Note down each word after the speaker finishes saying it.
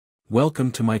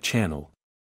Welcome to my channel.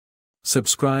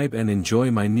 Subscribe and enjoy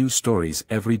my new stories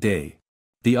every day.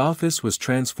 The office was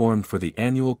transformed for the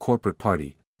annual corporate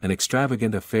party, an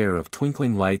extravagant affair of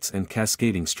twinkling lights and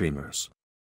cascading streamers.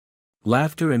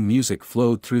 Laughter and music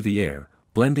flowed through the air,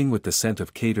 blending with the scent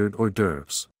of catered hors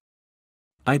d'oeuvres.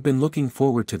 I'd been looking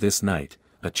forward to this night,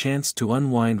 a chance to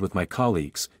unwind with my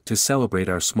colleagues, to celebrate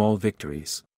our small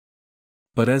victories.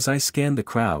 But as I scanned the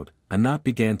crowd, a knot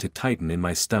began to tighten in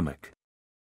my stomach.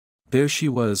 There she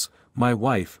was, my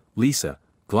wife, Lisa,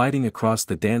 gliding across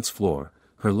the dance floor,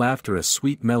 her laughter a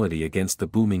sweet melody against the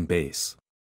booming bass.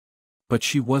 But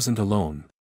she wasn't alone.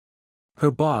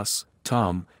 Her boss,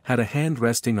 Tom, had a hand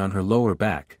resting on her lower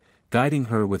back, guiding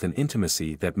her with an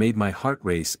intimacy that made my heart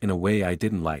race in a way I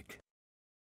didn't like.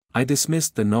 I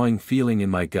dismissed the gnawing feeling in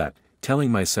my gut,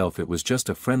 telling myself it was just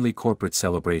a friendly corporate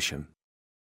celebration.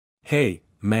 "Hey,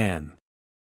 man!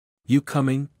 You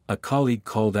coming?" a colleague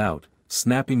called out,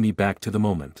 snapping me back to the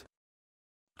moment.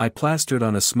 I plastered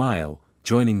on a smile,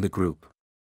 joining the group.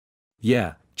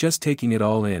 "Yeah, just taking it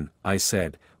all in," I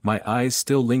said, my eyes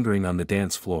still lingering on the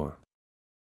dance floor.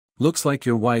 "Looks like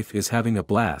your wife is having a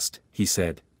blast," he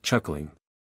said, chuckling.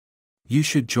 "You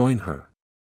should join her."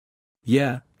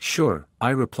 "Yeah, sure," I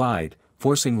replied,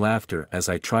 forcing laughter as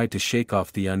I tried to shake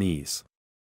off the unease.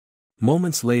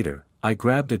 Moments later, I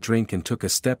grabbed a drink and took a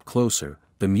step closer,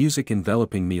 the music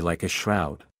enveloping me like a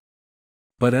shroud.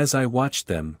 But as I watched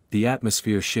them, the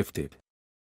atmosphere shifted.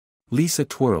 Lisa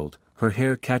twirled, her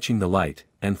hair catching the light,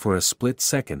 and for a split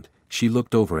second, she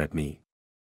looked over at me.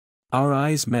 Our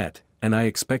eyes met, and I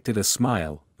expected a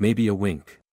smile, maybe a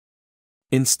wink.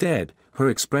 Instead, her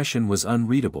expression was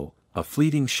unreadable, a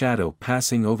fleeting shadow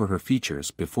passing over her features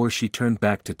before she turned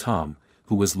back to Tom,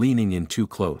 who was leaning in too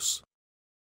close.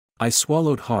 I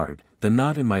swallowed hard, the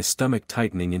knot in my stomach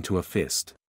tightening into a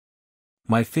fist.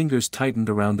 My fingers tightened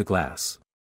around the glass.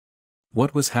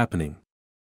 What was happening?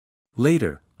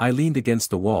 Later, I leaned against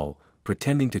the wall,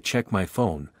 pretending to check my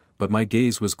phone, but my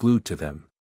gaze was glued to them.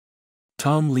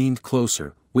 Tom leaned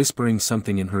closer, whispering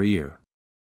something in her ear.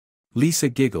 Lisa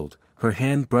giggled, her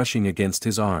hand brushing against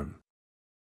his arm.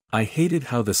 I hated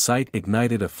how the sight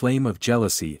ignited a flame of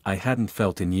jealousy I hadn't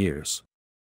felt in years.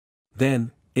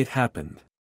 Then, it happened.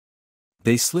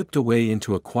 They slipped away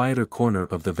into a quieter corner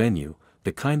of the venue,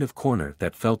 the kind of corner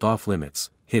that felt off-limits,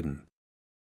 hidden.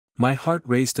 My heart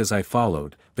raced as I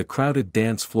followed, the crowded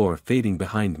dance floor fading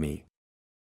behind me.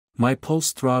 My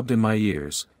pulse throbbed in my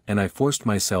ears, and I forced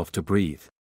myself to breathe.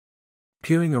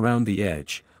 Peering around the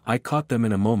edge, I caught them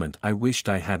in a moment I wished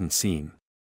I hadn't seen.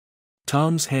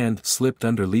 Tom's hand slipped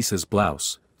under Lisa's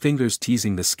blouse, fingers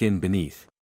teasing the skin beneath.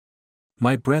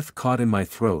 My breath caught in my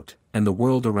throat, and the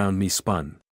world around me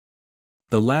spun.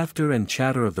 The laughter and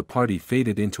chatter of the party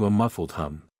faded into a muffled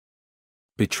hum.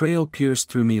 Betrayal pierced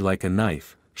through me like a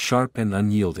knife, sharp and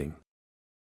unyielding.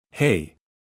 "Hey!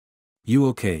 You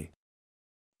okay?"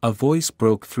 A voice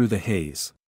broke through the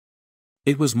haze.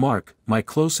 It was Mark, my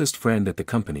closest friend at the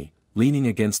company, leaning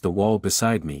against the wall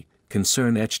beside me,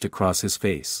 concern etched across his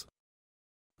face.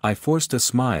 I forced a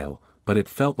smile, but it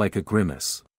felt like a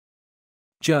grimace.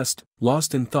 "Just,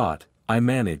 lost in thought," I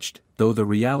managed, though the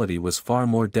reality was far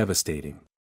more devastating.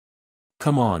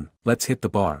 "Come on, let's hit the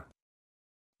bar."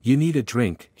 "You need a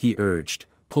drink," he urged,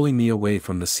 pulling me away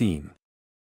from the scene.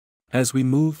 As we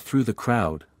moved through the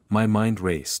crowd, my mind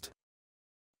raced.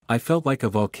 I felt like a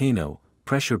volcano,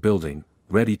 pressure building,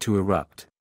 ready to erupt.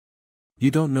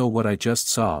 "You don't know what I just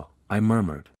saw," I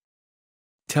murmured.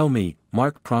 "Tell me,"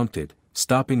 Mark prompted,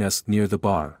 stopping us near the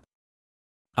bar.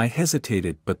 I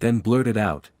hesitated but then blurted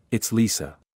out, "It's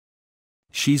Lisa.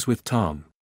 She's with Tom.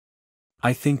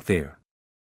 I think they're—"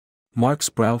 Mark's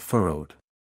brow furrowed.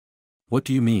 "What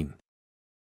do you mean?"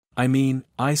 "I mean,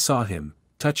 I saw him,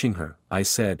 touching her," I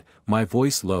said, my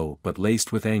voice low but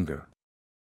laced with anger.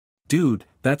 "Dude,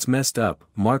 that's messed up,"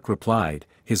 Mark replied,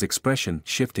 his expression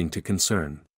shifting to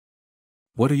concern.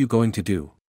 "What are you going to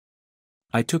do?"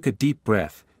 I took a deep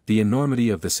breath, the enormity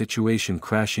of the situation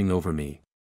crashing over me.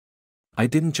 I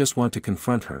didn't just want to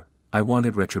confront her, I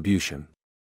wanted retribution.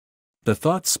 The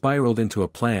thought spiraled into a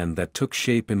plan that took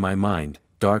shape in my mind,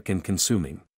 dark and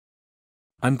consuming.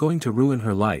 "I'm going to ruin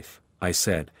her life," I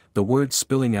said, the words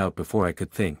spilling out before I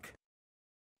could think.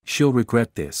 "She'll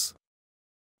regret this.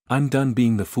 I'm done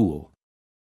being the fool."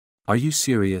 "Are you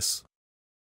serious?"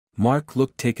 Mark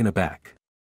looked taken aback.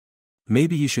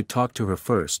 "Maybe you should talk to her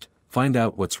first, find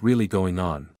out what's really going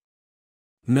on."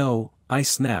 "No," I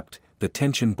snapped, the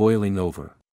tension boiling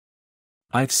over.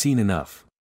 "I've seen enough.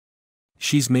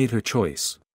 She's made her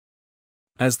choice."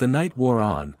 As the night wore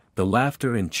on, the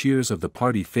laughter and cheers of the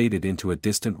party faded into a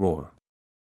distant roar.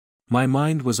 My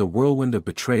mind was a whirlwind of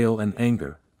betrayal and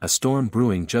anger, a storm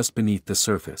brewing just beneath the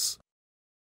surface.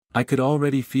 I could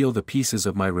already feel the pieces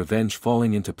of my revenge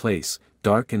falling into place,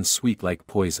 dark and sweet like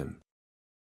poison.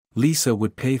 Lisa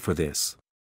would pay for this.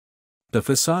 The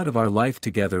facade of our life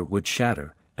together would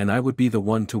shatter, and I would be the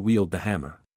one to wield the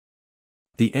hammer.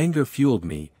 The anger fueled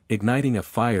me, igniting a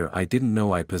fire I didn't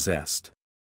know I possessed.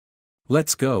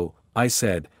 "Let's go," I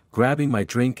said, grabbing my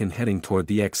drink and heading toward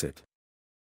the exit.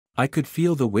 I could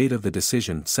feel the weight of the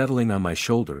decision settling on my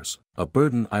shoulders, a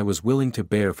burden I was willing to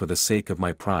bear for the sake of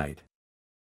my pride.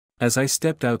 As I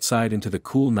stepped outside into the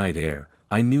cool night air,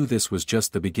 I knew this was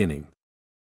just the beginning.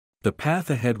 The path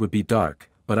ahead would be dark,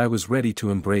 but I was ready to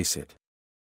embrace it.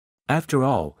 After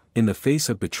all, in the face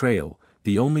of betrayal,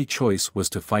 the only choice was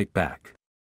to fight back.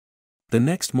 The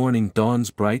next morning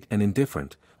dawns bright and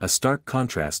indifferent, a stark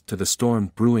contrast to the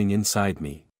storm brewing inside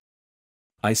me.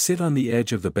 I sit on the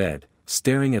edge of the bed,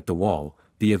 staring at the wall,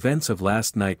 the events of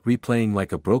last night replaying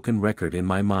like a broken record in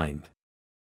my mind.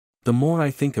 The more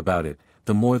I think about it,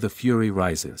 the more the fury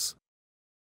rises.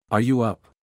 "Are you up?"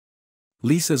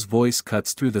 Lisa's voice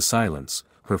cuts through the silence,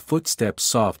 her footsteps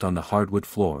soft on the hardwood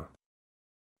floor.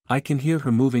 I can hear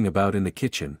her moving about in the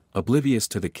kitchen, oblivious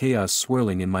to the chaos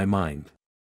swirling in my mind.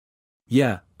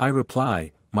 "Yeah," I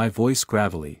reply, my voice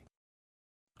gravelly.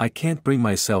 I can't bring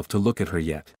myself to look at her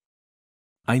yet.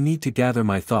 I need to gather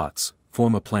my thoughts,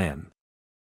 form a plan.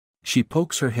 She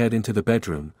pokes her head into the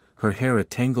bedroom, her hair a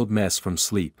tangled mess from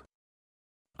sleep.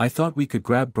 "I thought we could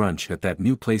grab brunch at that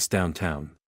new place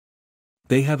downtown.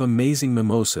 They have amazing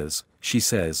mimosas," she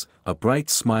says, a bright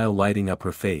smile lighting up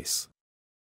her face.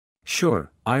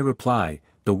 "Sure," I reply,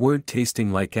 the word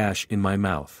tasting like ash in my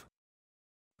mouth.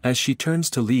 As she turns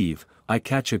to leave, I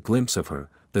catch a glimpse of her,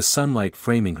 the sunlight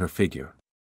framing her figure.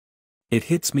 It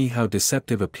hits me how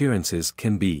deceptive appearances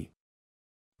can be.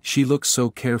 She looks so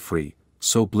carefree,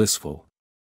 so blissful.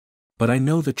 But I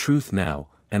know the truth now,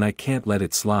 and I can't let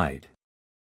it slide.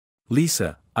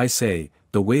 "Lisa," I say,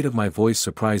 the weight of my voice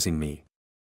surprising me.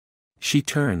 She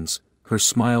turns, her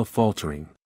smile faltering.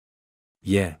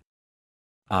 "Yeah.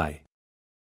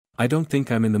 I don't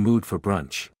think I'm in the mood for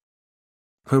brunch."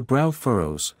 Her brow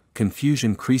furrows,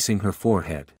 confusion creasing her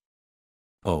forehead.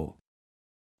 "Oh.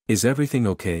 Is everything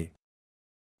okay?"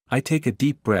 I take a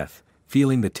deep breath,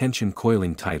 feeling the tension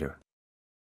coiling tighter.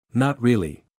 "Not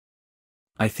really.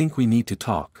 I think we need to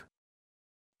talk."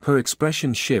 Her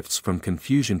expression shifts from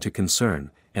confusion to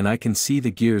concern, and I can see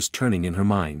the gears turning in her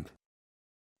mind.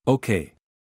 "Okay.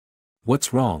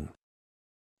 What's wrong?"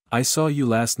 "I saw you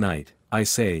last night," I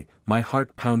say, my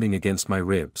heart pounding against my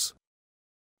ribs.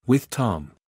 "With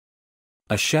Tom."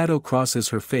 A shadow crosses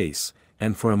her face,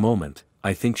 and for a moment,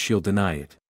 I think she'll deny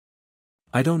it.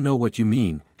 "I don't know what you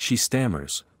mean," she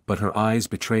stammers, but her eyes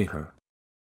betray her.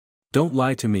 "Don't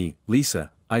lie to me,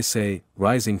 Lisa," I say,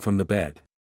 rising from the bed.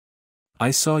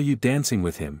 "I saw you dancing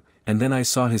with him, and then I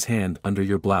saw his hand under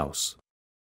your blouse."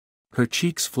 Her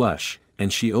cheeks flush,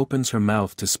 and she opens her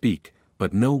mouth to speak,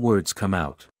 but no words come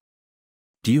out.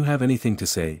 "Do you have anything to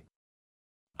say?"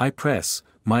 I press,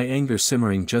 my anger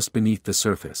simmering just beneath the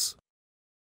surface.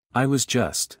 "I was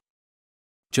just."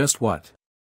 "Just what?"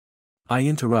 I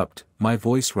interrupt, my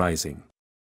voice rising.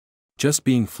 "Just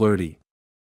being flirty.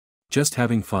 Just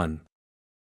having fun."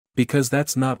 Because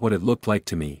that's not what it looked like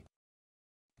to me.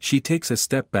 She takes a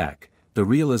step back, the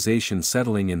realization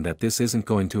settling in that this isn't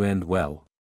going to end well.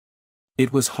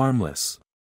 "It was harmless.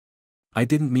 I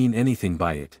didn't mean anything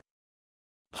by it."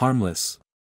 "Harmless?"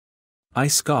 I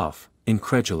scoff,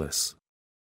 incredulous.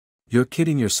 "You're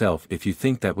kidding yourself if you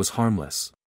think that was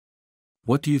harmless.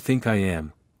 What do you think I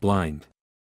am, blind?"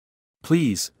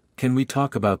 "Please, can we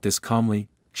talk about this calmly?"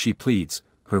 she pleads,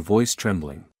 her voice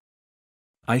trembling.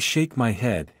 I shake my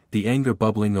head, the anger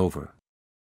bubbling over.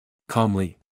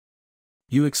 "Calmly?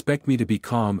 You expect me to be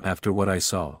calm after what I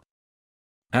saw?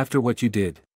 After what you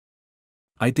did?"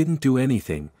 "I didn't do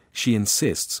anything," she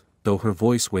insists, though her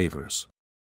voice wavers.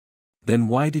 "Then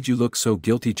why did you look so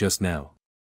guilty just now?"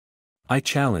 I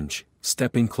challenge,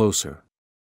 stepping closer.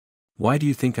 "Why do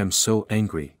you think I'm so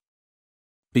angry?"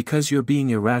 "Because you're being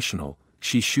irrational,"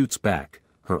 she shoots back,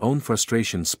 her own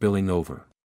frustration spilling over.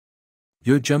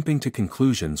 "You're jumping to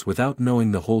conclusions without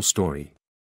knowing the whole story."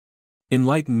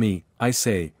 "Enlighten me," I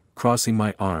say, crossing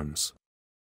my arms.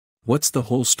 "What's the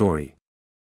whole story?"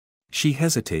 She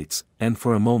hesitates, and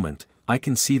for a moment, I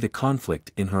can see the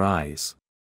conflict in her eyes.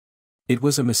 "It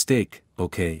was a mistake,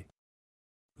 okay?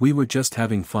 We were just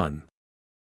having fun.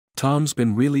 Tom's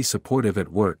been really supportive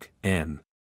at work, and..."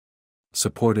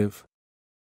 "Supportive?"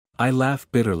 I laugh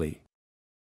bitterly.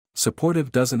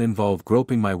 "Supportive doesn't involve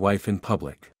groping my wife in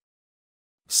public."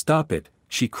 "Stop it,"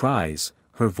 she cries,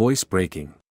 her voice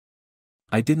breaking.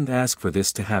 "I didn't ask for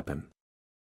this to happen."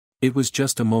 It was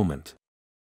just a moment.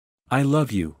 I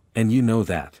love you, and you know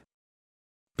that.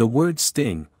 The words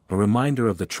sting, a reminder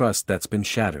of the trust that's been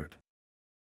shattered.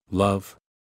 Love?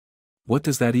 What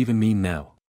does that even mean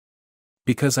now?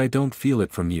 Because I don't feel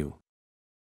it from you.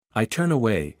 I turn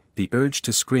away, the urge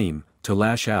to scream, to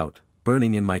lash out,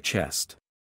 burning in my chest.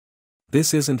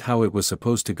 This isn't how it was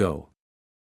supposed to go.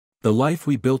 The life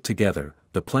we built together,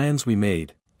 the plans we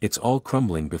made, it's all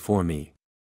crumbling before me.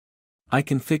 I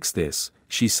can fix this,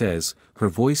 she says, her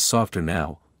voice softer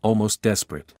now, almost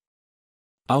desperate.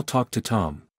 I'll talk to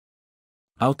Tom.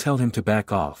 I'll tell him to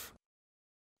back off.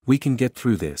 We can get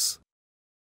through this.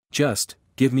 Just,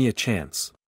 give me a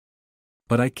chance.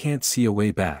 But I can't see a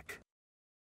way back.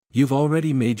 You've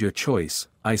already made your choice,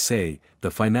 I say,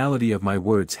 the finality of my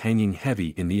words hanging heavy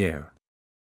in the air.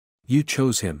 You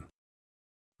chose him.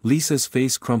 Lisa's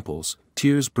face crumples,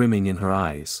 tears brimming in her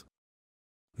eyes.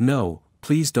 No,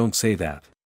 please don't say that.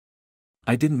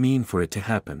 I didn't mean for it to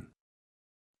happen.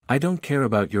 I don't care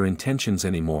about your intentions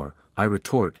anymore, I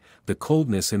retort, the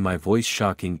coldness in my voice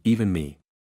shocking even me.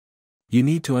 You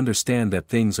need to understand that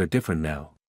things are different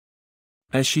now.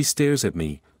 As she stares at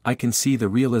me, I can see the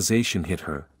realization hit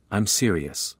her, I'm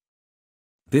serious.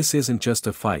 This isn't just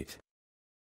a fight.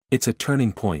 It's a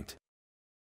turning point.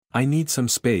 I need some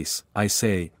space, I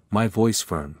say, my voice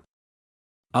firm.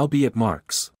 I'll be at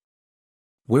Mark's.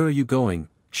 Where are you going?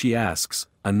 She asks,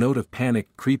 a note of panic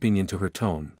creeping into her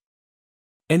tone.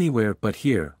 Anywhere but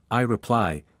here, I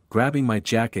reply, grabbing my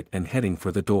jacket and heading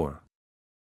for the door.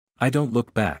 I don't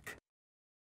look back.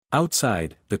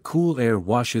 Outside, the cool air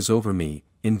washes over me,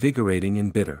 invigorating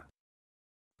and bitter.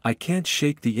 I can't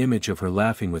shake the image of her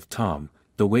laughing with Tom,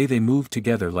 the way they moved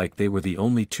together like they were the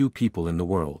only two people in the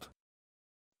world.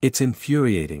 It's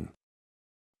infuriating.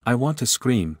 I want to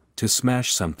scream, to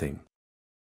smash something.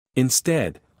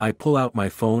 Instead, I pull out my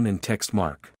phone and text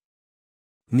Mark.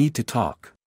 Need to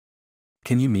talk.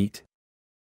 Can you meet?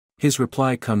 His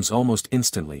reply comes almost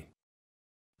instantly.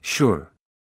 Sure.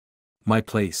 My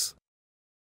place.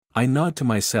 I nod to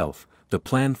myself, the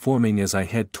plan forming as I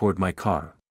head toward my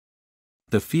car.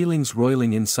 The feelings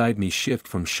roiling inside me shift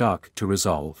from shock to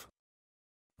resolve.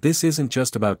 This isn't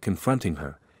just about confronting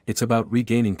her, it's about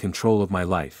regaining control of my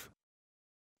life.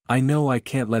 I know I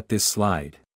can't let this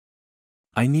slide.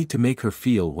 I need to make her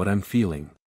feel what I'm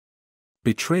feeling.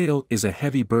 Betrayal is a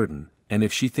heavy burden, and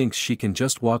if she thinks she can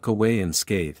just walk away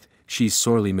unscathed, she's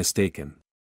sorely mistaken.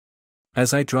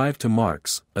 As I drive to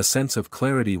Mark's, a sense of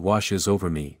clarity washes over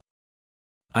me.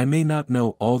 I may not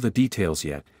know all the details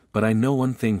yet, but I know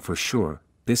one thing for sure,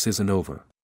 this isn't over.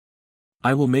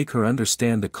 I will make her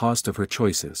understand the cost of her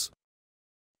choices.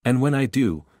 And when I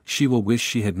do, she will wish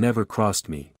she had never crossed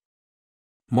me.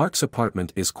 Mark's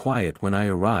apartment is quiet when I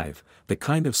arrive, the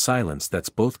kind of silence that's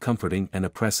both comforting and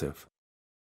oppressive.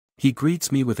 He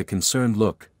greets me with a concerned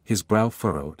look, his brow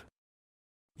furrowed.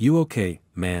 You okay,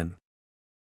 man?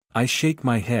 I shake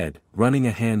my head, running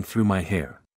a hand through my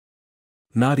hair.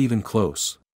 Not even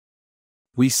close.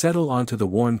 We settle onto the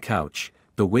worn couch,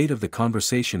 the weight of the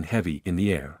conversation heavy in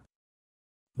the air.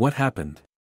 What happened?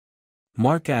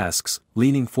 Mark asks,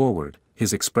 leaning forward,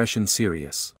 his expression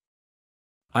serious.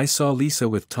 I saw Lisa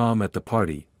with Tom at the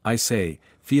party, I say,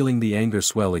 feeling the anger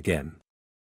swell again.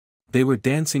 They were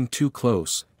dancing too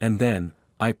close, and then,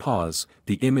 I pause,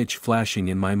 the image flashing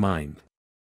in my mind.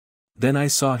 Then I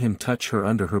saw him touch her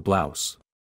under her blouse.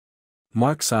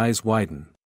 Mark's eyes widen.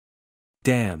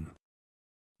 Damn.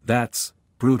 That's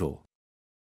brutal.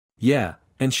 Yeah,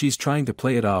 and she's trying to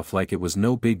play it off like it was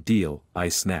no big deal, I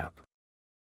snap.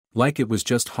 Like it was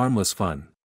just harmless fun.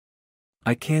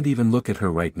 I can't even look at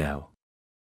her right now.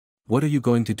 What are you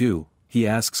going to do? He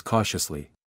asks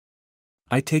cautiously.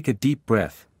 I take a deep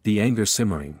breath, the anger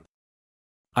simmering.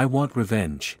 I want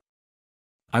revenge.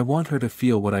 I want her to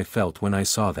feel what I felt when I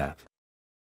saw that.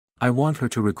 I want her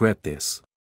to regret this.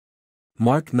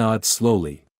 Mark nods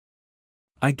slowly.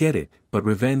 I get it, but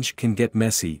revenge can get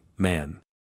messy, man.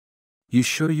 You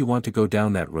sure you want to go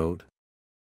down that road?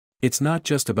 It's not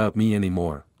just about me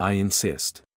anymore, I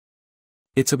insist.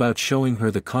 It's about showing her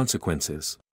the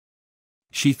consequences.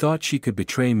 She thought she could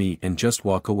betray me and just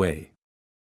walk away.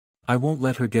 I won't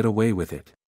let her get away with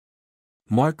it.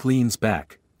 Mark leans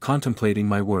back, contemplating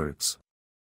my words.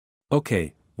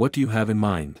 Okay, what do you have in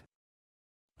mind?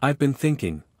 I've been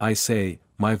thinking, I say,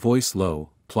 my voice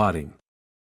low, plotting.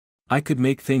 I could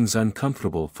make things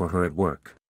uncomfortable for her at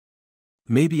work.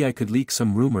 Maybe I could leak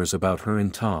some rumors about her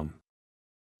and Tom.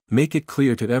 Make it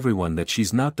clear to everyone that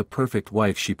she's not the perfect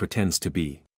wife she pretends to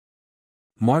be.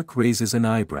 Mark raises an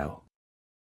eyebrow.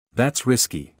 That's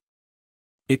risky.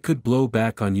 It could blow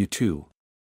back on you too.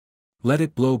 Let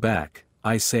it blow back,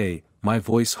 I say, my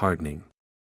voice hardening.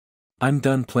 I'm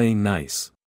done playing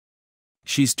nice.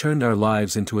 She's turned our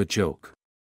lives into a joke.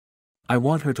 I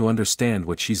want her to understand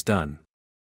what she's done.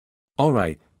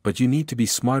 Alright, but you need to be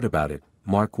smart about it,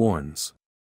 Mark warns.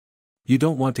 You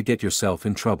don't want to get yourself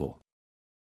in trouble.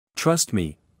 Trust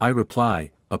me, I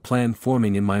reply, a plan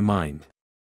forming in my mind.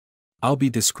 I'll be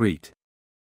discreet.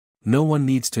 No one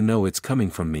needs to know it's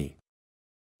coming from me.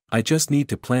 I just need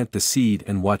to plant the seed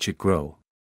and watch it grow.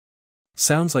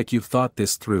 Sounds like you've thought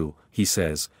this through, he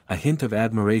says, a hint of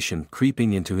admiration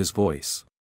creeping into his voice.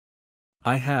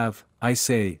 I have, I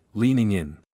say, leaning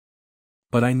in.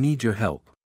 But I need your help.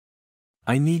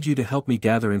 I need you to help me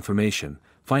gather information,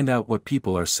 find out what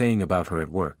people are saying about her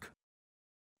at work.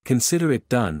 Consider it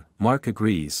done, Mark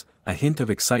agrees, a hint of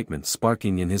excitement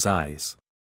sparking in his eyes.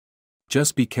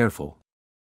 Just be careful.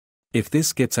 If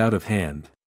this gets out of hand.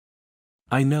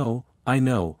 I know,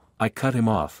 I cut him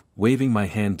off, waving my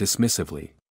hand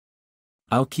dismissively.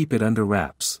 I'll keep it under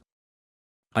wraps.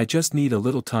 I just need a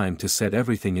little time to set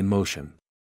everything in motion.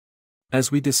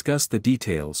 As we discuss the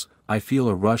details, I feel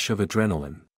a rush of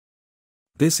adrenaline.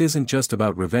 This isn't just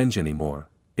about revenge anymore,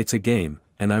 it's a game,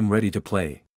 and I'm ready to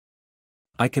play.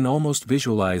 I can almost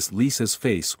visualize Lisa's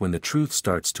face when the truth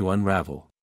starts to unravel.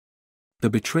 The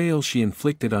betrayal she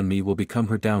inflicted on me will become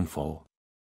her downfall.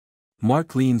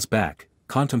 Mark leans back,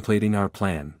 contemplating our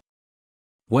plan.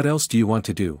 What else do you want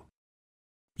to do?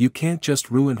 You can't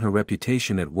just ruin her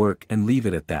reputation at work and leave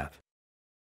it at that.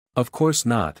 Of course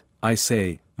not, I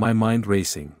say, my mind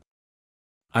racing.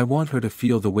 I want her to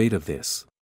feel the weight of this.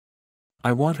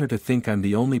 I want her to think I'm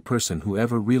the only person who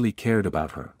ever really cared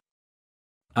about her.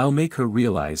 I'll make her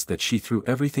realize that she threw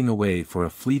everything away for a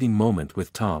fleeting moment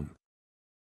with Tom.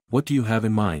 What do you have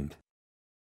in mind?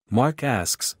 Mark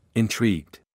asks,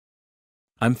 intrigued.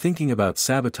 I'm thinking about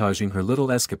sabotaging her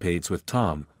little escapades with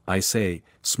Tom, I say,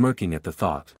 smirking at the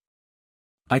thought.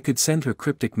 I could send her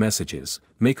cryptic messages,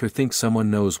 make her think someone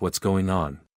knows what's going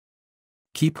on.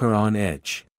 Keep her on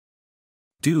edge.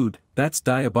 Dude, that's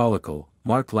diabolical,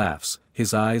 Mark laughs,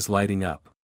 his eyes lighting up.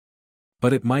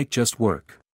 But it might just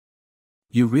work.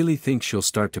 You really think she'll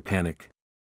start to panic?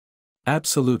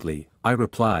 Absolutely, I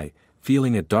reply,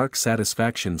 feeling a dark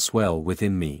satisfaction swell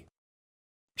within me.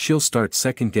 She'll start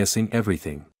second-guessing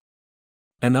everything.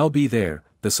 And I'll be there,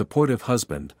 the supportive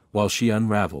husband, while she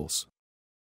unravels.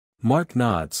 Mark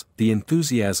nods, the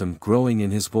enthusiasm growing in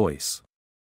his voice.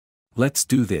 Let's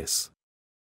do this.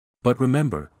 But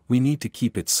remember, we need to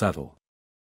keep it subtle.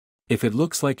 If it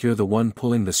looks like you're the one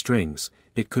pulling the strings,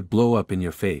 it could blow up in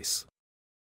your face.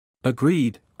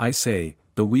 Agreed, I say,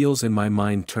 the wheels in my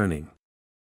mind turning.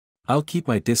 I'll keep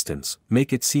my distance,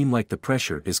 make it seem like the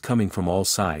pressure is coming from all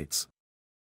sides.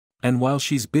 And while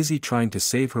she's busy trying to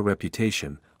save her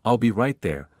reputation, I'll be right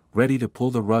there, ready to pull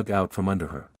the rug out from under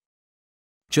her.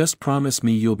 Just promise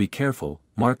me you'll be careful,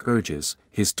 Mark urges,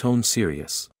 his tone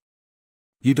serious.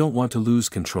 You don't want to lose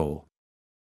control.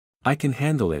 I can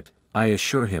handle it, I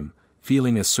assure him,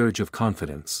 feeling a surge of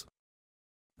confidence.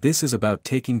 This is about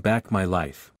taking back my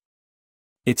life.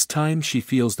 It's time she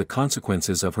feels the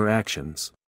consequences of her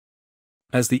actions.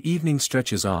 As the evening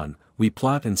stretches on, we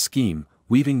plot and scheme,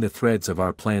 weaving the threads of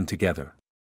our plan together.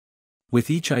 With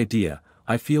each idea,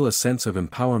 I feel a sense of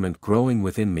empowerment growing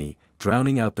within me,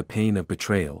 drowning out the pain of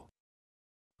betrayal.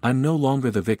 I'm no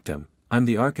longer the victim, I'm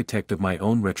the architect of my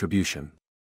own retribution.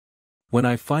 When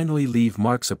I finally leave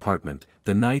Mark's apartment,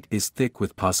 the night is thick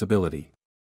with possibility.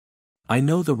 I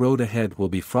know the road ahead will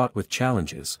be fraught with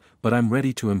challenges, but I'm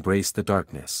ready to embrace the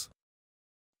darkness.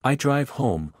 I drive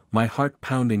home, my heart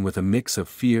pounding with a mix of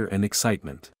fear and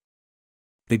excitement.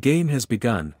 The game has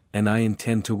begun, and I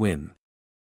intend to win.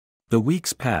 The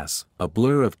weeks pass, a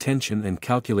blur of tension and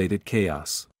calculated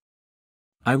chaos.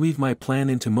 I weave my plan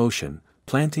into motion,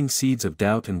 planting seeds of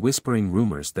doubt and whispering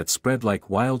rumors that spread like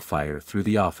wildfire through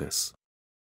the office.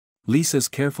 Lisa's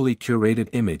carefully curated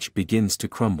image begins to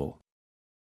crumble.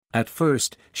 At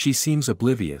first, she seems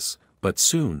oblivious, but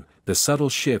soon, the subtle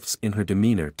shifts in her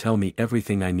demeanor tell me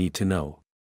everything I need to know.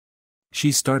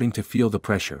 She's starting to feel the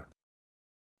pressure.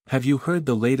 Have you heard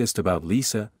the latest about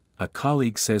Lisa? A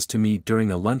colleague says to me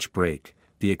during a lunch break,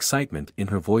 the excitement in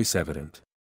her voice evident.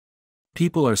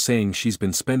 People are saying she's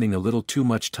been spending a little too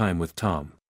much time with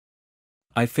Tom.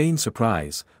 I feign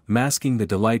surprise, masking the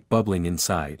delight bubbling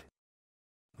inside.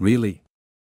 Really?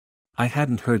 I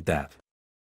hadn't heard that.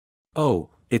 Oh,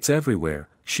 it's everywhere,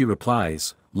 she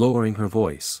replies, lowering her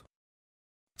voice.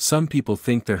 Some people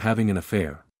think they're having an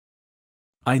affair.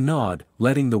 I nod,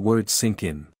 letting the words sink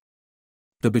in.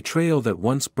 The betrayal that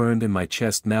once burned in my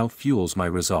chest now fuels my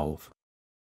resolve.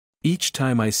 Each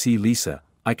time I see Lisa,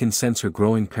 I can sense her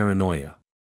growing paranoia.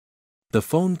 The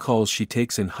phone calls she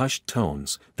takes in hushed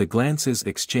tones, the glances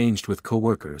exchanged with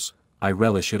coworkers, I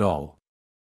relish it all.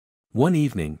 One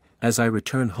evening, as I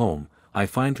return home, I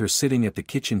find her sitting at the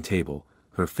kitchen table,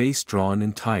 her face drawn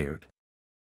and tired.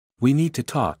 "We need to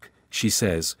talk," she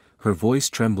says, her voice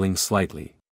trembling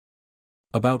slightly.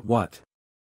 "About what?"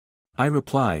 I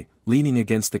reply, leaning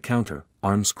against the counter,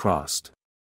 arms crossed.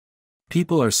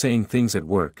 "People are saying things at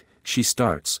work," she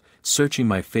starts, searching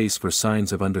my face for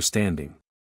signs of understanding.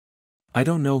 "I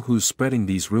don't know who's spreading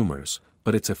these rumors,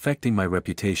 but it's affecting my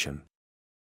reputation.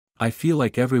 I feel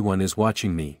like everyone is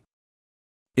watching me."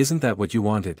 "Isn't that what you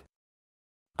wanted?"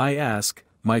 I ask,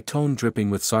 my tone dripping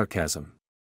with sarcasm.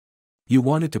 "You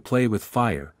wanted to play with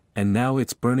fire, and now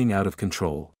it's burning out of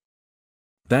control."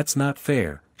 "That's not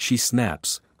fair," she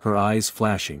snaps, her eyes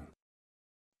flashing.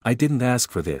 "I didn't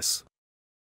ask for this.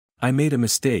 I made a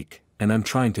mistake, and I'm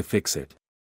trying to fix it.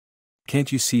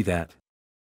 Can't you see that?"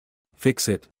 "Fix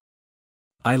it?"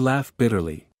 I laugh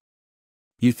bitterly.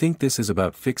 "You think this is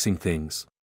about fixing things?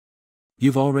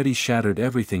 You've already shattered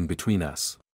everything between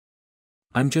us.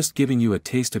 I'm just giving you a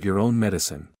taste of your own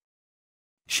medicine."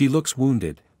 She looks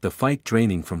wounded, the fight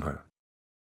draining from her.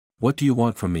 "What do you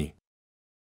want from me?"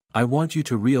 "I want you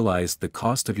to realize the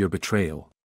cost of your betrayal.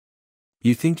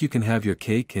 You think you can have your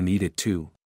cake and eat it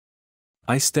too?"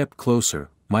 I step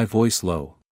closer, my voice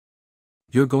low.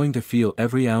 "You're going to feel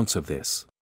every ounce of this.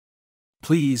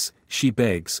 Please," she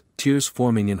begs, tears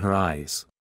forming in her eyes.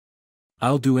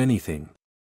 "I'll do anything.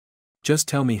 Just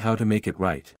tell me how to make it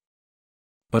right."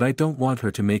 But I don't want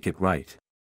her to make it right.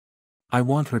 I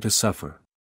want her to suffer.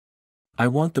 I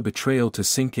want the betrayal to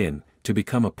sink in, to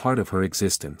become a part of her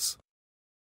existence.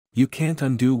 "You can't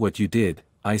undo what you did,"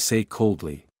 I say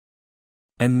coldly.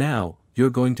 "And now, you're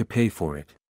going to pay for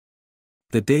it."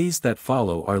 The days that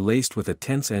follow are laced with a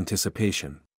tense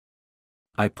anticipation.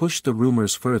 I push the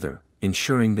rumors further,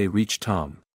 ensuring they reach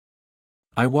Tom.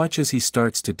 I watch as he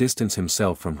starts to distance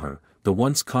himself from her, the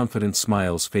once confident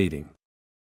smiles fading.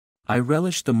 I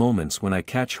relish the moments when I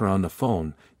catch her on the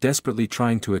phone, desperately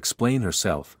trying to explain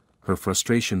herself, her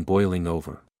frustration boiling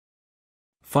over.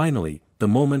 Finally, the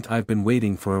moment I've been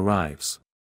waiting for arrives.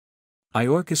 I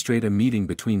orchestrate a meeting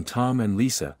between Tom and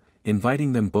Lisa,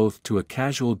 inviting them both to a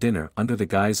casual dinner under the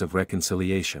guise of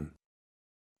reconciliation.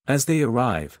 As they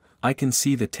arrive, I can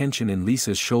see the tension in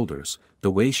Lisa's shoulders, the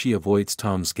way she avoids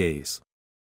Tom's gaze.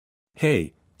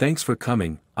 "Hey, thanks for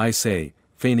coming," I say,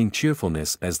 feigning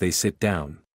cheerfulness as they sit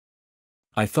down.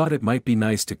 "I thought it might be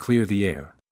nice to clear the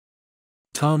air."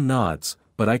 Tom nods,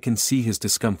 but I can see his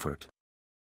discomfort.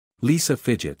 Lisa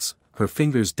fidgets, her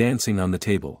fingers dancing on the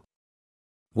table.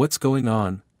 "What's going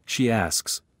on?" she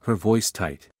asks, her voice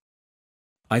tight.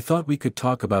 "I thought we could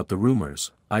talk about the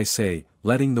rumors," I say,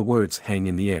 letting the words hang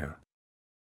in the air.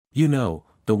 "You know,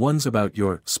 the ones about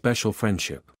your special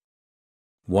friendship."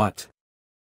 "What?"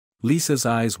 Lisa's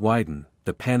eyes widen,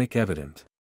 the panic evident.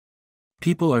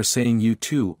 "People are saying you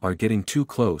two are getting too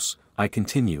close," I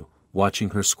continue,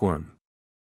 watching her squirm.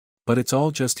 "But it's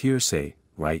all just hearsay,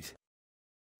 right?"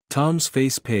 Tom's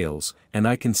face pales, and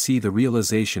I can see the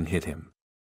realization hit him.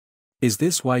 "Is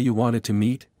this why you wanted to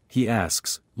meet?" he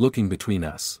asks, looking between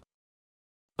us.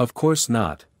 "Of course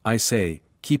not," I say,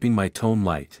 keeping my tone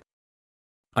light.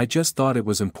 "I just thought it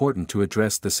was important to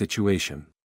address the situation."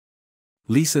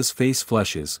 Lisa's face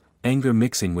flushes, anger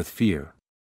mixing with fear.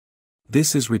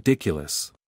 "This is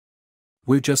ridiculous.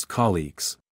 We're just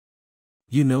colleagues.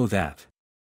 You know that."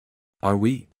 "Are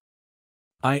we?"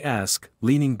 I ask,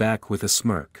 leaning back with a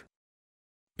smirk.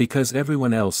 "Because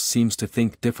everyone else seems to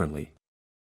think differently."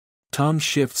 Tom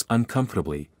shifts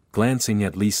uncomfortably, glancing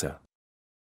at Lisa.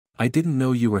 "I didn't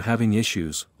know you were having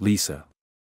issues, Lisa.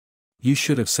 You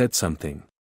should have said something."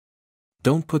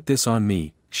 "Don't put this on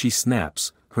me," she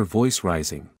snaps, her voice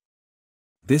rising.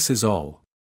 "This is all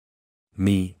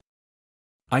me."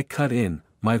 I cut in,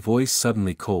 my voice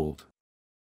suddenly cold.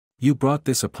 "You brought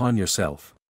this upon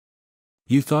yourself.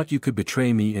 You thought you could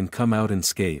betray me and come out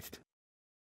unscathed."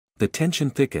 The tension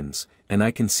thickens, and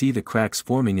I can see the cracks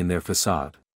forming in their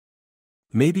facade.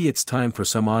 "Maybe it's time for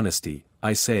some honesty,"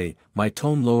 I say, my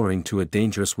tone lowering to a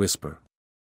dangerous whisper.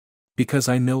 "Because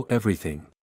I know everything."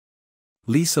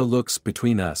 Lisa looks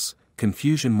between us,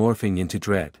 confusion morphing into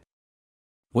dread.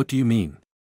 "What do you mean?"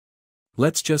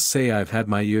 "Let's just say I've had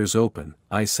my ears open,"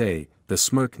 I say, the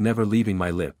smirk never leaving my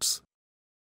lips.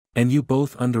 "And you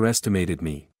both underestimated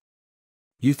me.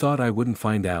 You thought I wouldn't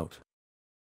find out.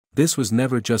 This was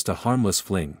never just a harmless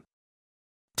fling."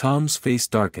 Tom's face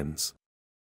darkens.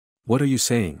 "What are you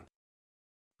saying?"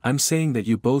 "I'm saying that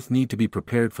you both need to be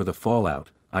prepared for the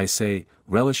fallout," I say,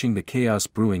 relishing the chaos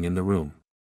brewing in the room.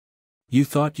 "You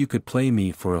thought you could play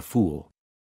me for a fool.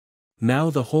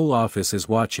 Now the whole office is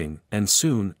watching, and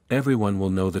soon, everyone will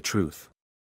know the truth.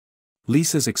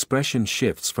 Lisa's expression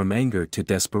shifts from anger to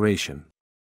desperation.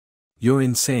 You're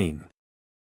insane.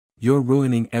 You're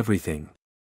ruining everything.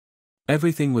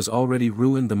 Everything was already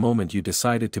ruined the moment you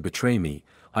decided to betray me,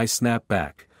 I snap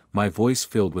back, my voice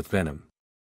filled with venom.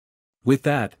 With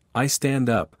that, I stand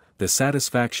up, the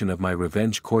satisfaction of my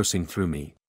revenge coursing through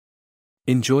me.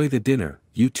 Enjoy the dinner,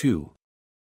 you too.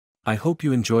 I hope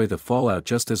you enjoy the fallout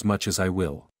just as much as I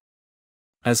will.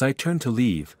 As I turn to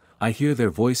leave, I hear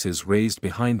their voices raised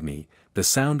behind me, the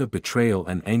sound of betrayal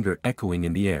and anger echoing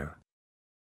in the air.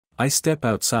 I step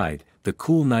outside, the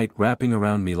cool night wrapping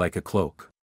around me like a cloak.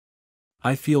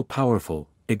 I feel powerful,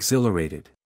 exhilarated.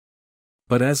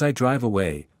 But as I drive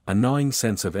away, a gnawing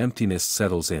sense of emptiness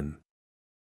settles in.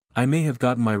 I may have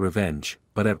gotten my revenge,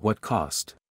 but at what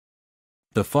cost?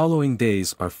 The following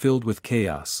days are filled with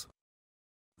chaos.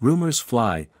 Rumors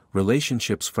fly,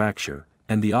 relationships fracture,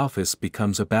 and the office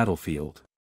becomes a battlefield.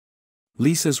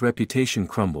 Lisa's reputation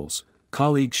crumbles,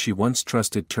 colleagues she once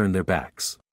trusted turn their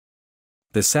backs.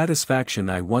 The satisfaction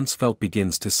I once felt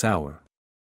begins to sour.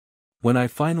 When I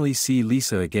finally see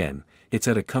Lisa again, it's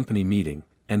at a company meeting,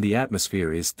 and the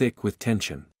atmosphere is thick with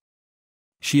tension.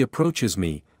 She approaches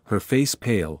me, her face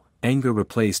pale, anger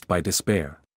replaced by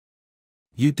despair.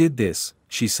 You did this,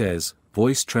 she says,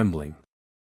 voice trembling.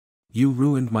 You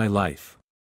ruined my life.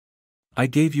 I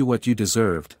gave you what you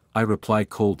deserved, I reply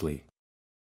coldly.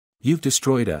 You've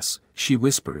destroyed us, she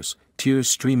whispers, tears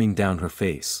streaming down her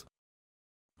face.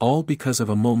 All because of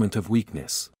a moment of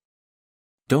weakness.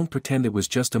 Don't pretend it was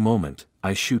just a moment,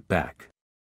 I shoot back.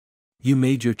 You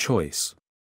made your choice.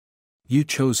 You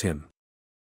chose him.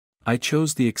 I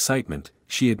chose the excitement,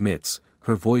 she admits,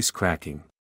 her voice cracking.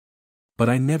 But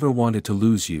I never wanted to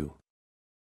lose you.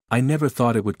 I never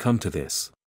thought it would come to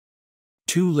this.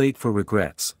 Too late for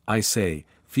regrets, I say,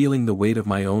 feeling the weight of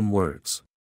my own words.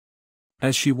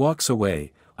 As she walks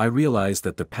away, I realize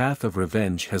that the path of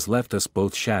revenge has left us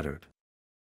both shattered.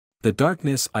 The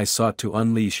darkness I sought to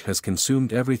unleash has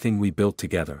consumed everything we built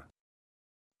together.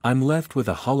 I'm left with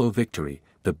a hollow victory,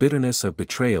 the bitterness of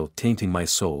betrayal tainting my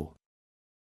soul.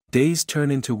 Days turn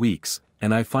into weeks,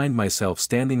 and I find myself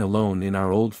standing alone in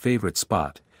our old favorite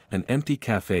spot, an empty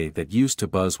cafe that used to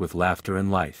buzz with laughter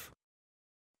and life.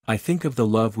 I think of the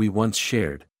love we once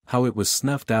shared, how it was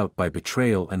snuffed out by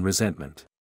betrayal and resentment.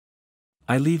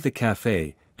 I leave the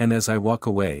cafe, and as I walk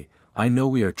away, I know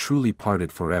we are truly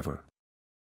parted forever.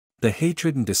 The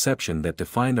hatred and deception that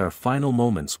defined our final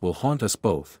moments will haunt us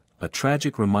both, a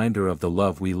tragic reminder of the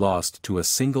love we lost to a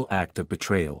single act of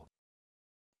betrayal.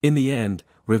 In the end,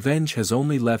 revenge has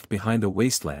only left behind a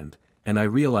wasteland, and I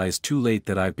realize too late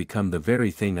that I've become the very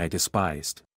thing I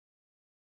despised.